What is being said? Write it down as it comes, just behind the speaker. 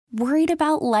Worried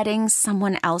about letting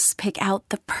someone else pick out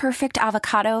the perfect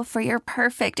avocado for your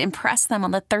perfect impress them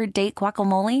on the third date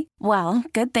guacamole? Well,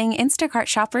 good thing Instacart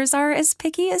shoppers are as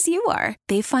picky as you are.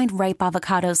 They find ripe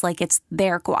avocados like it's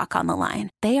their guac on the line.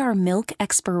 They are milk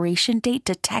expiration date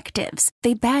detectives.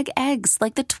 They bag eggs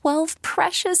like the 12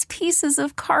 precious pieces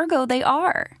of cargo they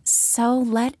are. So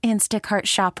let Instacart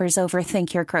shoppers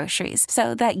overthink your groceries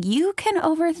so that you can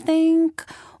overthink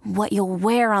what you'll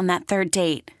wear on that third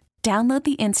date. Download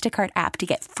the Instacart app to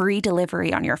get free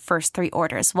delivery on your first 3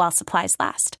 orders while supplies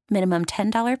last. Minimum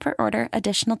 $10 per order.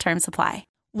 Additional terms apply.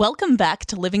 Welcome back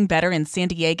to Living Better in San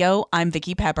Diego. I'm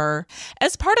Vicki Pepper.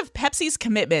 As part of Pepsi's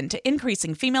commitment to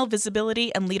increasing female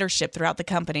visibility and leadership throughout the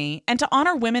company, and to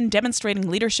honor women demonstrating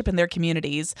leadership in their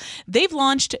communities, they've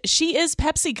launched She is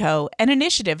PepsiCo, an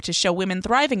initiative to show women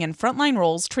thriving in frontline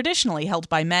roles traditionally held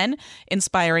by men,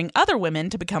 inspiring other women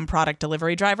to become product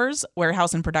delivery drivers,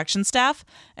 warehouse and production staff,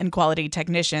 and quality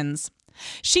technicians.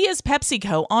 She is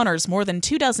PepsiCo honors more than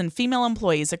 24 female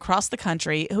employees across the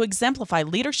country who exemplify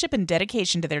leadership and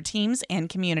dedication to their teams and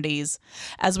communities.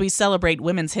 As we celebrate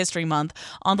Women's History Month,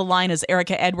 on the line is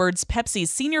Erica Edwards, Pepsi's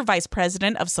Senior Vice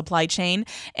President of Supply Chain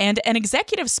and an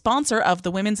executive sponsor of the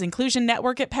Women's Inclusion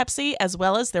Network at Pepsi, as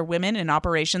well as their Women in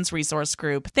Operations Resource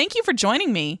Group. Thank you for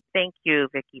joining me. Thank you,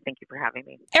 Vicki. Thank you for having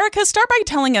me. Erica, start by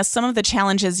telling us some of the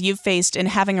challenges you've faced in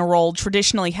having a role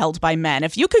traditionally held by men.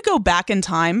 If you could go back in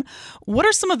time, what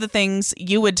are some of the things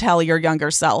you would tell your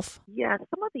younger self? Yeah,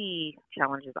 some of the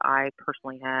challenges I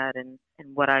personally had and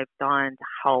what I've done to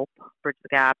help bridge the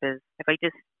gap is if I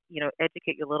just,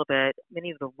 educate you a little bit, many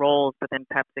of the roles within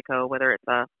PepsiCo, whether it's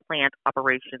a plant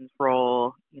operations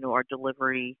role, our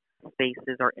delivery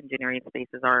spaces, our engineering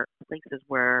spaces are places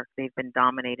where they've been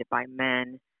dominated by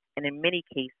men. And in many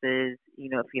cases,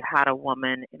 if you had a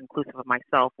woman, inclusive of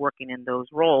myself, working in those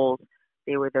roles,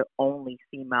 they were the only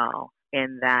female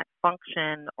in that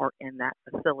function or in that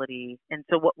facility. And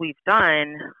so what we've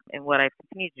done and what I've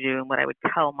continued to do and what I would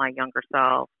tell my younger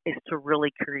self is to really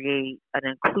create an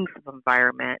inclusive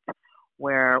environment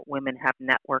where women have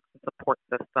networks and support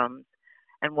systems.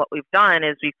 And what we've done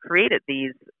is we've created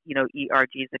these,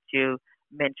 ERGs that you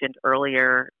mentioned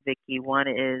earlier, Vicki. One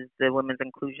is the Women's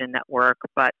Inclusion Network,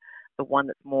 but the one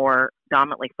that's more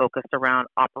dominantly focused around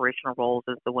operational roles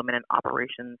is the Women in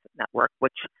Operations Network,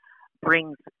 which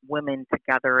brings women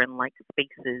together in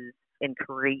spaces and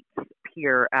creates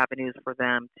peer avenues for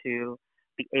them to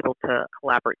be able to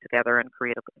collaborate together and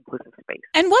create an inclusive space.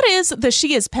 And what is the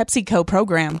She is PepsiCo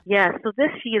program? Yeah, so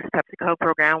this She is PepsiCo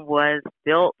program was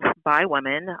built by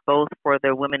women, both for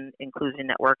the Women Inclusion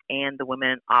Network and the Women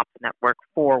in Ops Network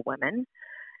for women.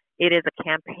 It is a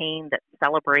campaign that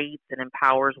celebrates and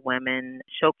empowers women,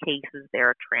 showcases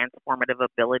their transformative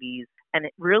abilities, and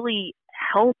it really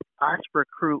helps us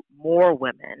recruit more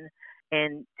women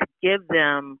and to give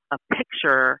them a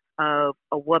picture of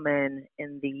a woman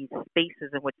in these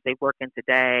spaces in which they work in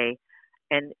today,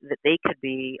 and that they could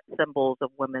be symbols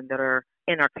of women that are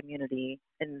in our community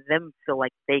and them feel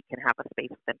like they can have a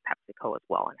space within PepsiCo as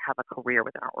well and have a career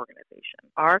within our organization.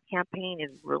 Our campaign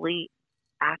is really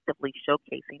actively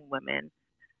showcasing women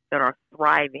that are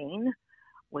thriving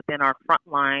within our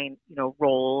frontline,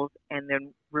 roles, and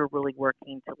then we're really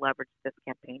working to leverage this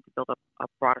campaign to build a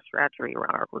broader strategy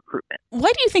around our recruitment.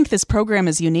 Why do you think this program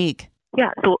is unique?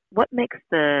 Yeah, so what makes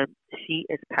the She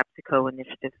is PepsiCo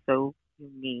initiative so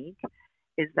unique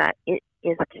is that it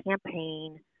is a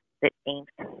campaign that aims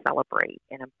to celebrate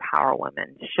and empower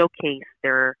women, showcase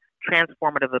their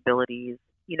transformative abilities.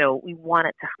 We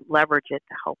wanted to leverage it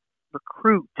to help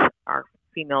recruit our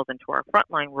females into our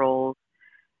frontline roles.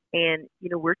 And,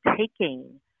 we're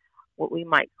taking what we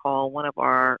might call one of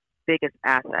our biggest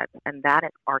assets, and that is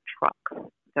our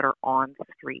trucks that are on the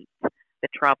street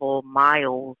that travel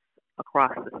miles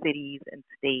across the cities and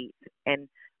states. And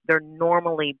they're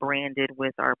normally branded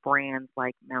with our brands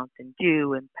like Mountain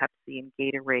Dew and Pepsi and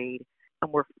Gatorade.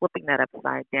 And we're flipping that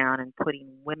upside down and putting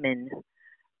women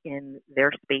in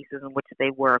their spaces in which they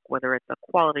work, whether it's a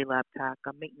quality lab tech,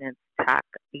 a maintenance tech,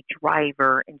 a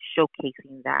driver, and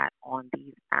showcasing that on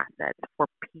these assets for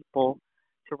people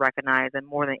to recognize and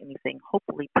more than anything,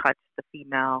 hopefully touch the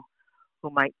female who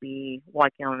might be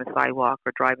walking on the sidewalk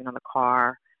or driving on the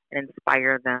car and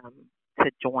inspire them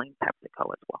to join PepsiCo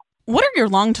as well. What are your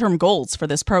long-term goals for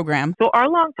this program? So our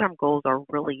long-term goals are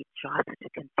really just to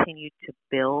continue to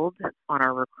build on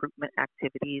our recruitment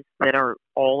activities that are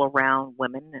all around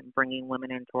women and bringing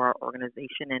women into our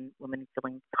organization and women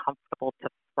feeling comfortable to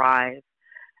thrive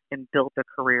and build their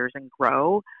careers and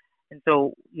grow. And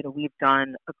so, we've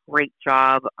done a great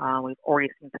job. We've already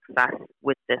seen success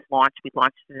with this launch. We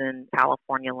launched it in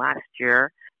California last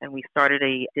year. And we started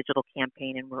a digital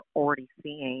campaign, and we're already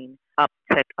seeing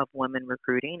uptick of women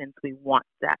recruiting, and so we want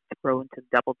that to grow into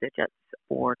double digits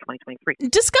for 2023.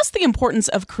 Discuss the importance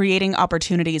of creating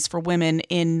opportunities for women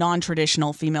in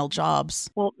non-traditional female jobs.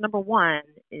 Well, number one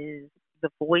is the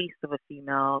voice of a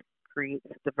female creates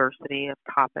diversity of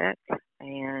topic,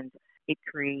 and it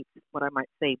creates what I might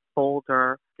say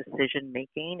bolder decision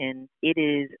making. And it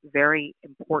is very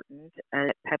important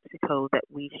at PepsiCo that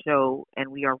we show and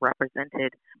we are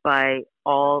represented by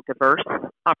all diverse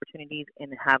opportunities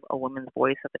and have a woman's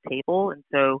voice at the table. And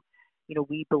so,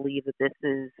 we believe that this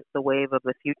is the wave of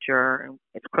the future, and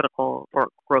it's critical for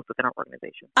growth within our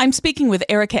organization. I'm speaking with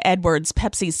Erica Edwards,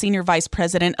 Pepsi's Senior Vice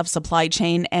President of Supply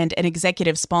Chain and an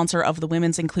executive sponsor of the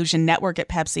Women's Inclusion Network at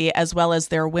Pepsi, as well as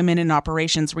their Women in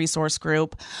Operations Resource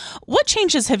Group. What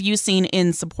changes have you seen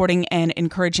in supporting and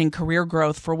encouraging career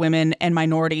growth for women and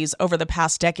minorities over the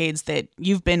past decades that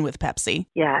you've been with Pepsi?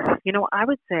 Yes. I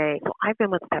would say, I've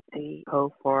been with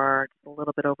PepsiCo for just a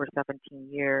little bit over 17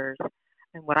 years.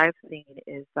 And what I've seen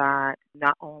is that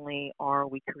not only are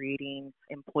we creating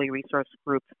employee resource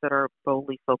groups that are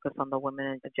boldly focused on the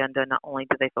women agenda, not only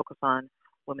do they focus on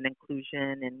women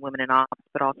inclusion and women in ops,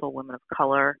 but also women of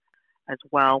color as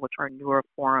well, which are newer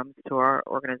forums to our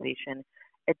organization.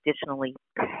 Additionally,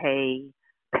 pay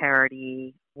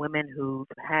parity, women who've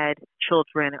had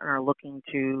children and are looking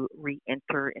to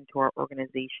re-enter into our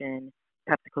organization.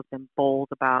 PepsiCo's been bold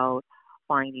about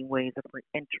finding ways of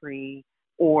re-entry,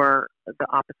 or the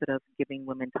opposite of giving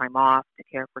women time off to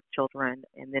care for children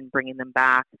and then bringing them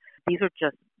back. These are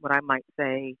just what I might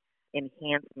say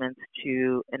enhancements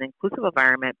to an inclusive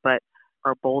environment, but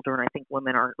are bolder, and I think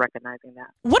women are recognizing that.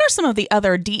 What are some of the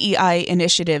other DEI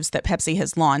initiatives that Pepsi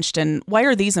has launched, and why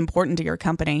are these important to your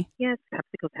company? Yes,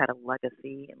 PepsiCo's had a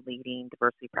legacy in leading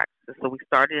diversity practices. So we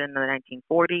started in the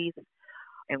 1940s,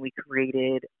 and we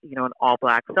created, an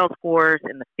all-black sales force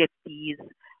in the 50s.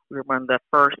 We were one of the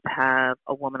first to have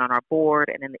a woman on our board,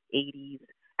 and in the 80s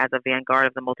as a vanguard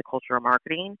of the multicultural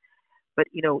marketing. But,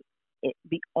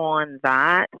 beyond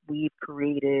that, we've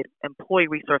created employee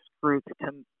resource groups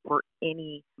for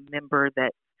any member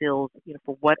that feels,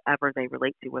 for whatever they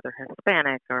relate to, whether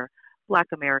Hispanic or Black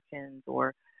Americans,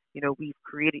 or, we've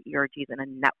created ERGs in a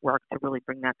network to really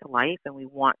bring that to life. And we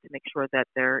want to make sure that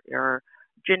there are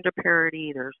gender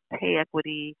parity, there's pay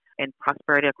equity, and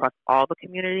prosperity across all the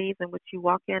communities in which you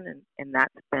walk in, and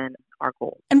that's been our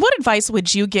goal. And what advice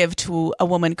would you give to a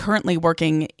woman currently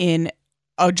working in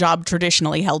a job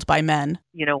traditionally held by men?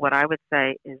 What I would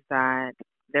say is that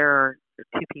there are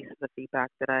two pieces of feedback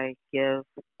that I give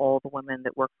all the women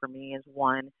that work for me. Is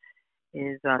one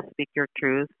is speak your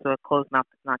truth, so a closed mouth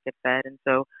does not get fed. And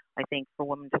so I think for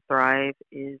women to thrive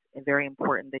is very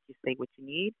important that you say what you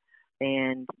need.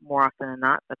 And more often than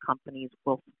not, the companies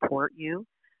will support you.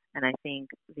 And I think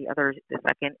the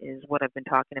second is what I've been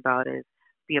talking about is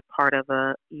be a part of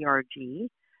a ERG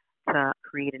to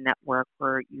create a network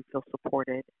where you feel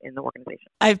supported in the organization.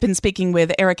 I've been speaking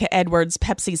with Erica Edwards,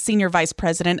 Pepsi's Senior Vice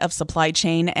President of Supply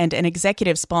Chain and an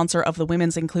executive sponsor of the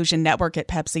Women's Inclusion Network at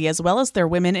Pepsi, as well as their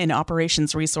Women in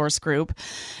Operations Resource Group.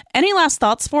 Any last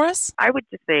thoughts for us? I would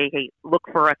just say, hey, look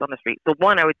for us on the street. The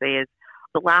one I would say is,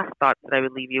 the last thought that I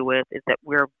would leave you with is that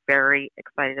we're very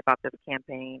excited about this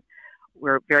campaign.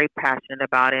 We're very passionate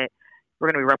about it.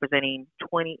 We're going to be representing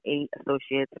 28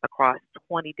 associates across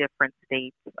 20 different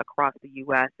states across the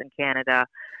U.S. and Canada,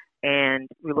 and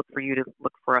we look for you to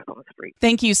look for us on the street.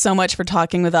 Thank you so much for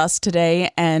talking with us today,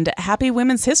 and happy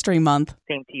Women's History Month.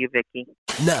 Same to you, Vicki.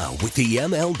 Now, with the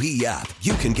MLB app,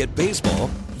 you can get baseball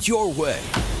your way.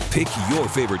 Pick your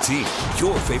favorite team,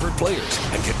 your favorite players,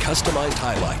 and get customized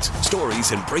highlights,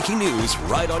 stories, and breaking news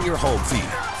right on your home feed.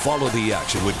 Follow the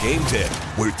action with Game Day,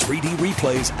 where 3D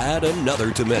replays add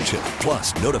another dimension.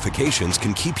 Plus, notifications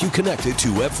can keep you connected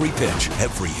to every pitch,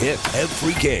 every hit,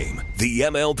 every game. The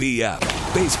MLB app.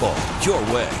 Baseball your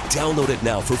way. Download it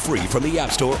now for free from the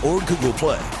App Store or Google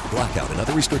Play. Blackout and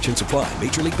other restrictions apply.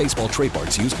 Major League Baseball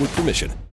trademarks used with permission.